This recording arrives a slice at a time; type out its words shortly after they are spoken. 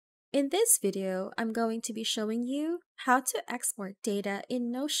In this video, I'm going to be showing you how to export data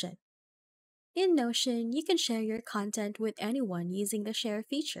in Notion. In Notion, you can share your content with anyone using the Share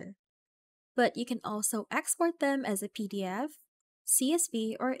feature, but you can also export them as a PDF,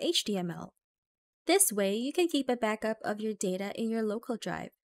 CSV, or HTML. This way, you can keep a backup of your data in your local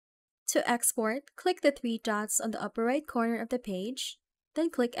drive. To export, click the three dots on the upper right corner of the page, then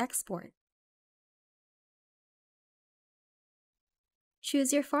click Export.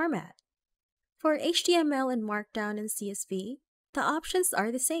 Choose your format. For HTML and Markdown and CSV, the options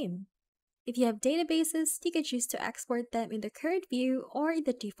are the same. If you have databases, you can choose to export them in the current view or in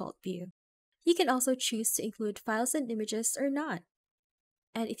the default view. You can also choose to include files and images or not.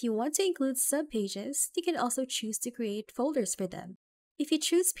 And if you want to include subpages, you can also choose to create folders for them. If you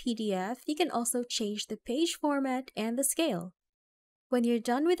choose PDF, you can also change the page format and the scale. When you're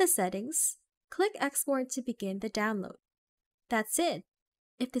done with the settings, click Export to begin the download. That's it.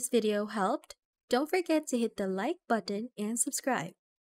 If this video helped, don't forget to hit the like button and subscribe.